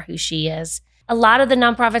honor who she is. A lot of the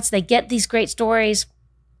nonprofits, they get these great stories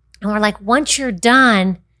and we're like, once you're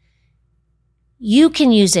done, you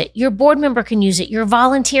can use it. Your board member can use it. Your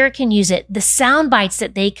volunteer can use it. The sound bites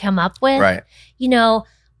that they come up with. Right.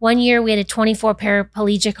 One year we had a 24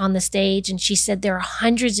 paraplegic on the stage and she said, there are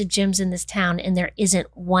hundreds of gyms in this town and there isn't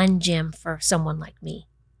one gym for someone like me.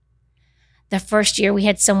 The first year we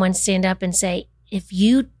had someone stand up and say, if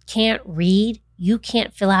you can't read, you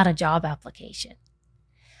can't fill out a job application.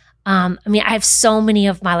 I have so many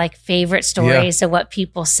of my favorite stories of what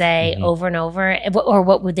people say over and over, or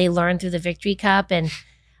what would they learn through the Victory Cup. And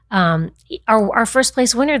our first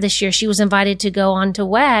place winner this year, she was invited to go on to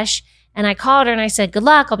WESH. And I called her and I said, good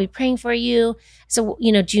luck. I'll be praying for you. So,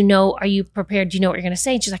 are you prepared? Do you know what you're going to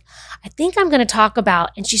say? And she's like, I think I'm going to talk about,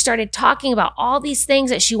 and she started talking about all these things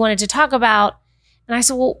that she wanted to talk about. And I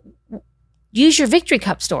said, well, use your Victory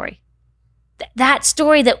Cup story. That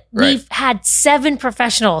story that we've had 7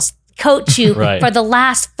 professionals coach you for the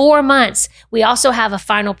last 4 months. We also have a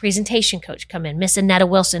final presentation coach come in, Miss Annetta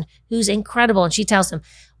Wilson, who's incredible. And she tells them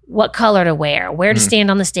what color to wear, where to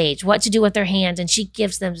stand on the stage, what to do with their hands. And she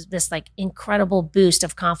gives them this incredible boost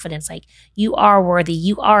of confidence. You are worthy.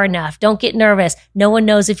 You are enough. Don't get nervous. No one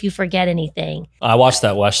knows if you forget anything. I watched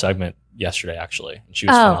that WESH segment yesterday, actually. And she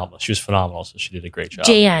was phenomenal. She was phenomenal. So she did a great job.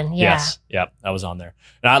 Jan, yeah. Yes. Yeah. That was on there.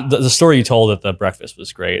 And the story you told at the breakfast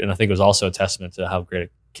was great. And I think it was also a testament to how great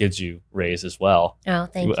kids you raised as well. Oh,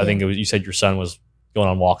 thank you. I think you said your son was going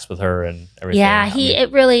on walks with her and everything. Yeah. He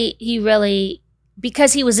really,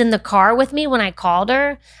 because he was in the car with me when I called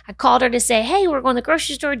her to say, hey, we're going to the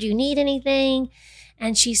grocery store. Do you need anything?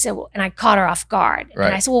 And she said, and I caught her off guard. Right.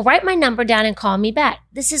 And I said, well, write my number down and call me back.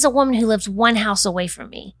 This is a woman who lives one house away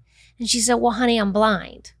from me. And she said, well, honey, I'm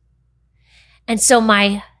blind. And so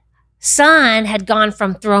my son had gone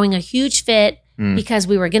from throwing a huge fit because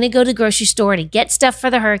we were going to go to the grocery store to get stuff for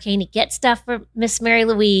the hurricane, to get stuff for Miss Mary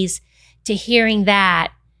Louise, to hearing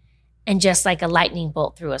that. and just like a lightning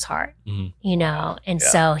bolt through his heart, you know? And Yeah.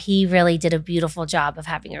 so he really did a beautiful job of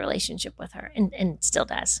having a relationship with her and still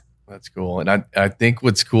does. That's cool. And I think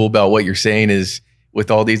what's cool about what you're saying is with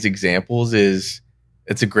all these examples is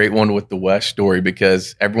it's a great one with the West story,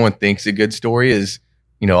 because everyone thinks a good story is,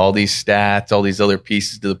 you know, all these stats, all these other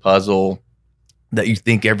pieces to the puzzle that you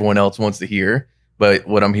think everyone else wants to hear. But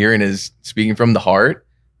what I'm hearing is speaking from the heart,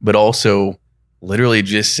 but also literally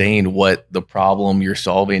just saying what the problem you're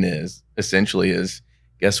solving is, essentially is,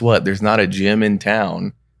 guess what? There's not a gym in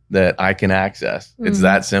town that I can access. It's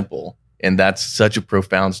that simple. And that's such a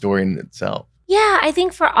profound story in itself. Yeah, I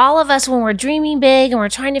think for all of us, when we're dreaming big and we're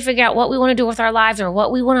trying to figure out what we want to do with our lives or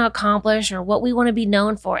what we want to accomplish or what we want to be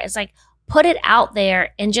known for, it's like, put it out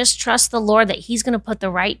there and just trust the Lord that he's going to put the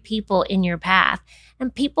right people in your path.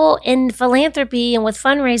 And people in philanthropy and with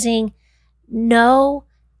fundraising know,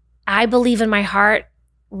 I believe in my heart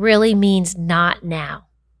really means not now,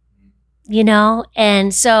 you know?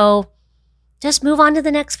 And so just move on to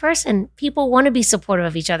the next person. People want to be supportive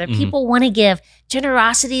of each other. People want to give.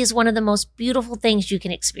 Generosity is one of the most beautiful things you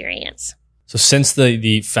can experience. So since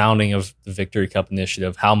the founding of the Victory Cup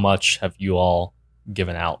Initiative, how much have you all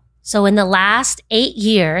given out? So in the last 8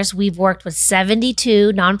 years, we've worked with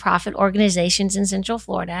 72 nonprofit organizations in Central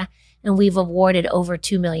Florida, and we've awarded over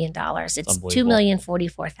 $2 million. It's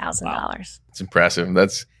 $2,044,000. Wow. It's impressive.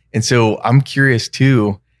 And so I'm curious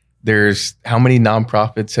too, there's how many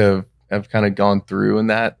nonprofits have kind of gone through in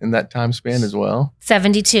that time span as well?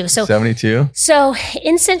 72. So 72. So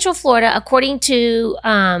in Central Florida, according to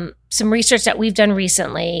some research that we've done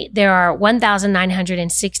recently, there are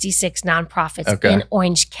 1,966 nonprofits in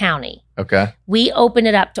Orange County. Okay. We opened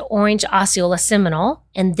it up to Orange, Osceola, Seminole,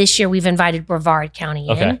 and this year we've invited Brevard County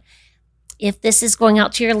in. If this is going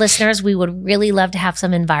out to your listeners, we would really love to have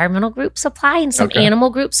some environmental groups apply and some animal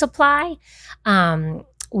groups apply.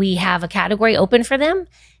 We have a category open for them.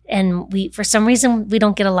 And for some reason, we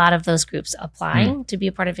don't get a lot of those groups applying to be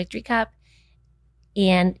a part of Victory Cup.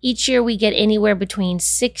 And each year we get anywhere between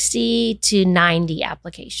 60 to 90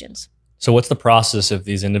 applications. So what's the process if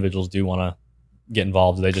these individuals do want to get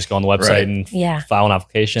involved? Do they just go on the website and file an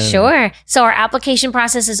application? Sure. So our application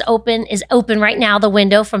process is open right now, the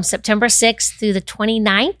window from September 6th through the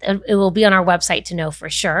 29th. It will be on our website to know for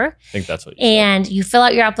sure. I think that's what you said. You fill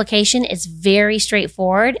out your application. It's very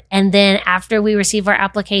straightforward. And then after we receive our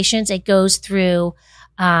applications, it goes through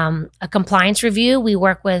a compliance review. We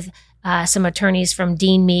work with some attorneys from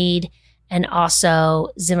Dean Mead and also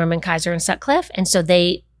Zimmerman, Kaiser, and Sutcliffe. And so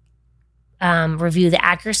they review the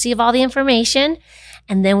accuracy of all the information.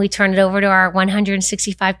 And then we turn it over to our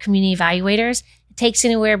 165 community evaluators. It takes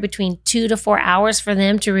anywhere between 2 to 4 hours for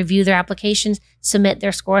them to review their applications, submit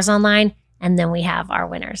their scores online, and then we have our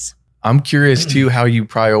winners. I'm curious too how you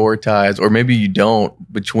prioritize, or maybe you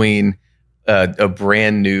don't, between a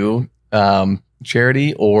brand new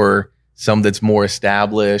charity or some that's more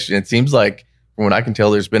established. And it seems like, from what I can tell,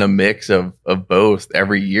 there's been a mix of both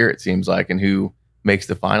every year, it seems like, and who makes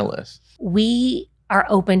the finalists. We are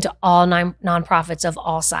open to all nonprofits of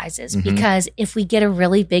all sizes, because if we get a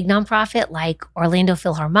really big nonprofit like Orlando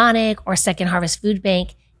Philharmonic or Second Harvest Food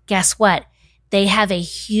Bank, guess what? They have a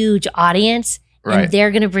huge audience and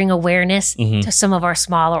they're going to bring awareness to some of our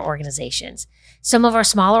smaller organizations. Some of our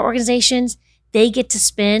smaller organizations, they get to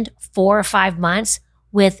spend 4 or 5 months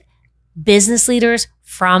with business leaders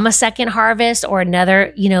from a Second Harvest or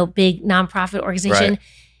another, big nonprofit organization.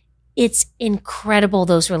 It's incredible,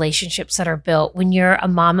 those relationships that are built when you're a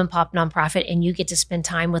mom and pop nonprofit and you get to spend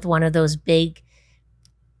time with one of those big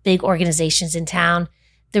organizations in town.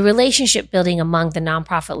 The relationship building among the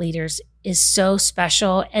nonprofit leaders is so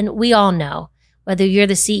special. And we all know, whether you're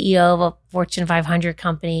the CEO of a Fortune 500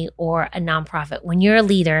 company or a nonprofit, when you're a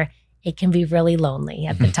leader, it can be really lonely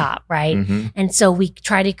at the top, right? And so we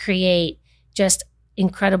try to create just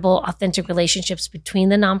incredible, authentic relationships between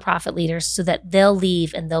the nonprofit leaders so that they'll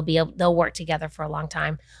leave and they'll work together for a long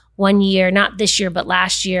time. One year, not this year, but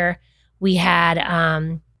last year, we had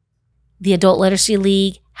the Adult Literacy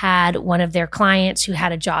League had one of their clients who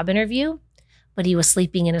had a job interview, but he was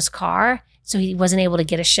sleeping in his car, so he wasn't able to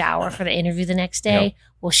get a shower for the interview the next day. Yep.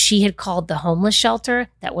 Well, she had called the homeless shelter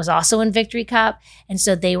that was also in Victory Cup, and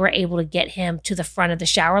so they were able to get him to the front of the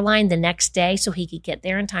shower line the next day so he could get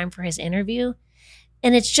there in time for his interview.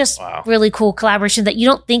 And it's just really cool collaboration that you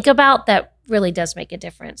don't think about that really does make a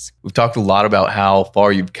difference. We've talked a lot about how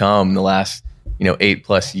far you've come in the last,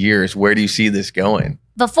 8+ years. Where do you see this going?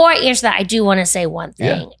 Before I answer that, I do want to say one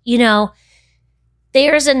thing.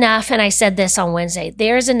 There's enough, and I said this on Wednesday,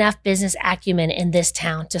 there's enough business acumen in this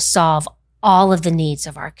town to solve all of the needs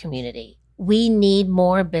of our community. we need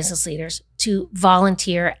more business leaders to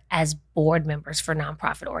volunteer as board members for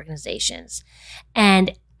nonprofit organizations.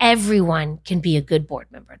 And everyone can be a good board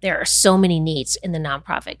member. There are so many needs in the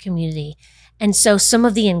nonprofit community. And so some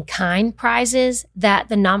of the in-kind prizes that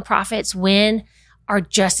the nonprofits win are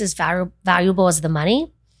just as valuable as the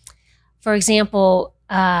money. For example,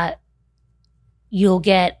 you'll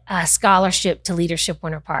get a scholarship to Leadership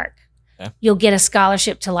Winter Park. Okay. You'll get a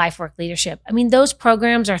scholarship to Life Work Leadership. I mean, those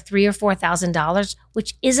programs are $3,000 or $4,000,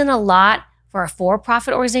 which isn't a lot for a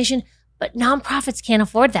for-profit organization, but nonprofits can't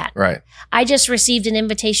afford that. Right. I just received an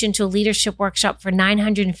invitation to a leadership workshop for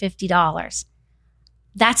 $950.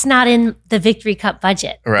 That's not in the Victory Cup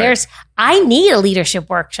budget. Right. I need a leadership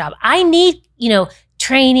workshop. I need,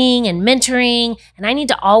 training and mentoring, and I need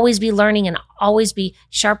to always be learning and always be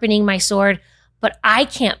sharpening my sword, but I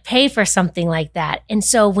can't pay for something like that. And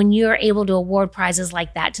so when you're able to award prizes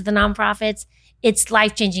like that to the nonprofits, it's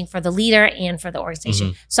life-changing for the leader and for the organization.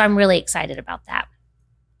 Mm-hmm. So I'm really excited about that.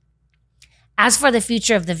 As for the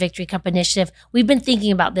future of the Victory Cup initiative, we've been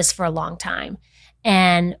thinking about this for a long time.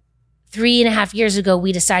 And 3.5 years ago,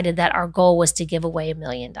 we decided that our goal was to give away $1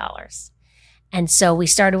 million. And so we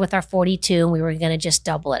started with our 42 and we were going to just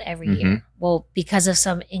double it every year. Well, because of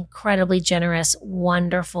some incredibly generous,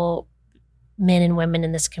 wonderful men and women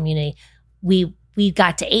in this community, we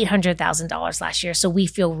got to $800,000 last year. So we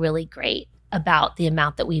feel really great about the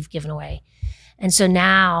amount that we've given away. And so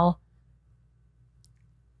now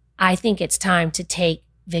I think it's time to take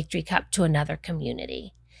Victory Cup to another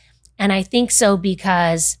community. And I think so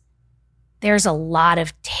because there's a lot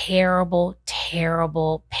of terrible,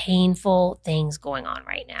 terrible, painful things going on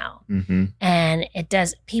right now. Mm-hmm. And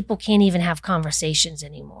people can't even have conversations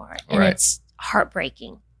anymore. And It's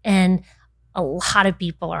heartbreaking. And a lot of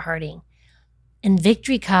people are hurting. And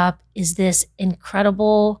Victory Cup is this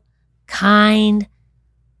incredible, kind,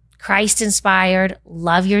 Christ-inspired,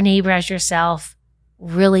 love your neighbor as yourself,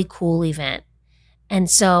 really cool event. And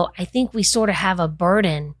so I think we sort of have a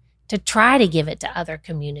burden to try to give it to other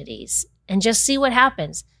communities and just see what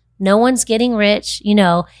happens. No one's getting rich.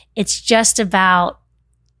 It's just about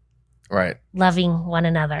loving one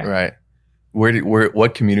another. Right.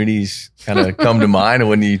 What communities kind of come to mind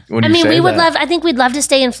when you say that? I think we'd love to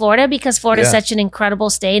stay in Florida because Florida is such an incredible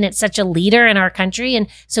state and it's such a leader in our country. And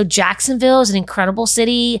so Jacksonville is an incredible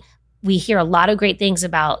city. We hear a lot of great things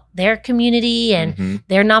about their community and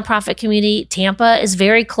their nonprofit community. Tampa is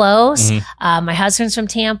very close. My husband's from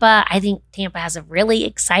Tampa. I think Tampa has a really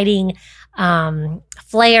exciting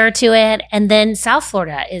flair to it. And then South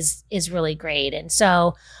Florida is really great. And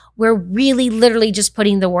so we're really literally just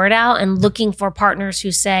putting the word out and looking for partners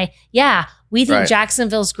who say, yeah, we think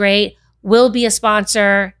Jacksonville's great. We'll be a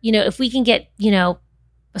sponsor. If we can get,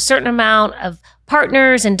 a certain amount of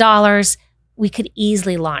partners and dollars, we could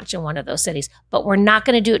easily launch in one of those cities. But we're not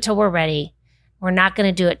going to do it till we're ready. We're not going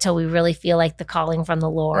to do it till we really feel like the calling from the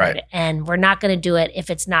Lord. Right. And we're not going to do it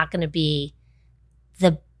if it's not going to be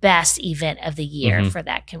the best event of the year for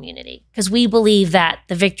that community. Because we believe that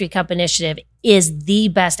the Victory Cup Initiative is the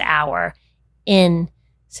best hour in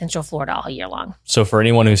Central Florida all year long. So for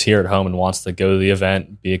anyone who's here at home and wants to go to the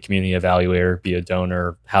event, be a community evaluator, be a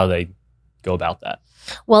donor, how do they go about that?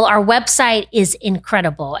 Well, our website is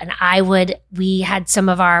incredible. And we had some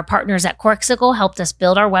of our partners at Corksicle helped us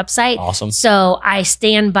build our website. Awesome. So I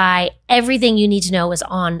stand by everything you need to know is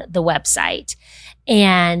on the website.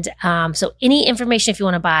 And so any information, if you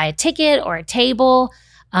want to buy a ticket or a table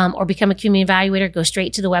or become a community evaluator, go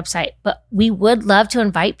straight to the website. But we would love to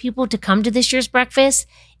invite people to come to this year's breakfast.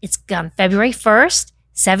 It's on February 1st,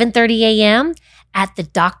 7:30 a.m. at the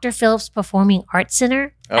Dr. Phillips Performing Arts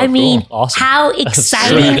Center. Oh, mean, cool. Awesome. How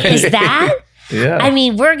exciting is that? Yeah. I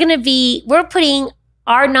mean, we're putting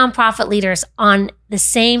our nonprofit leaders on the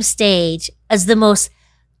same stage as the most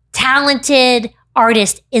talented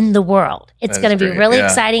artist in the world. It's going to be really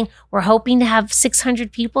exciting. We're hoping to have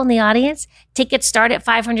 600 people in the audience. Tickets start at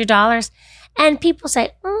 $500. And people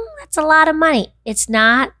say, that's a lot of money. It's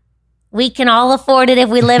not. We can all afford it if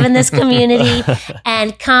we live in this community.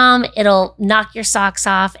 And come, it'll knock your socks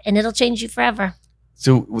off and it'll change you forever.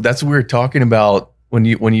 So that's what we were talking about when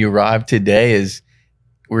you arrived today is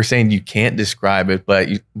we're saying you can't describe it, but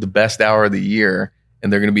the best hour of the year,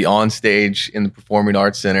 and they're going to be on stage in the Performing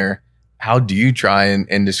Arts Center. How do you try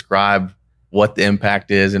and describe what the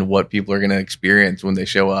impact is and what people are going to experience when they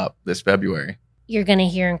show up this February? You're going to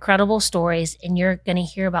hear incredible stories and you're going to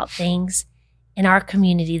hear about things in our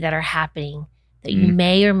community that are happening that you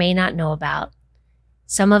may or may not know about.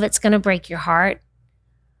 Some of it's going to break your heart,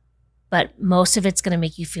 but most of it's going to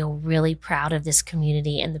make you feel really proud of this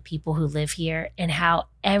community and the people who live here and how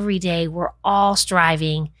every day we're all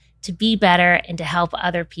striving to be better and to help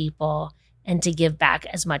other people and to give back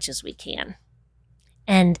as much as we can.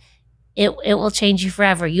 And it will change you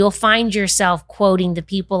forever. You'll find yourself quoting the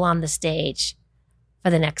people on the stage for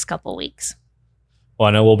the next couple weeks. Well,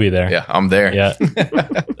 I know we'll be there. Yeah, I'm there. Yeah.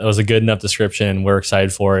 That was a good enough description, and we're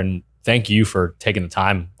excited for it. And thank you for taking the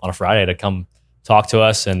time on a Friday to come talk to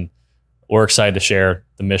us. And we're excited to share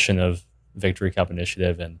the mission of Victory Cup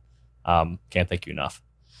Initiative, and can't thank you enough.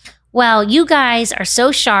 Well, you guys are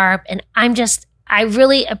so sharp, and I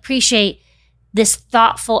really appreciate this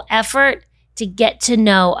thoughtful effort to get to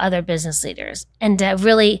know other business leaders and to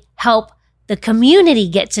really help the community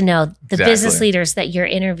get to know the business leaders that you're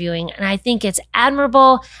interviewing. And I think it's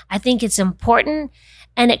admirable. I think it's important.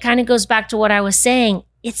 And it kind of goes back to what I was saying.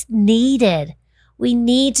 It's needed. We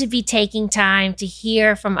need to be taking time to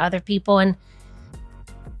hear from other people. And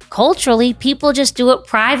culturally, people just do it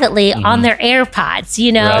privately on their AirPods,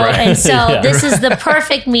 Right. And so this is the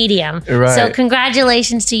perfect medium. Right. So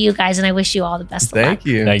congratulations to you guys. And I wish you all the best of luck. Thank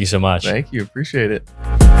you. Thank you so much. Thank you. Appreciate it.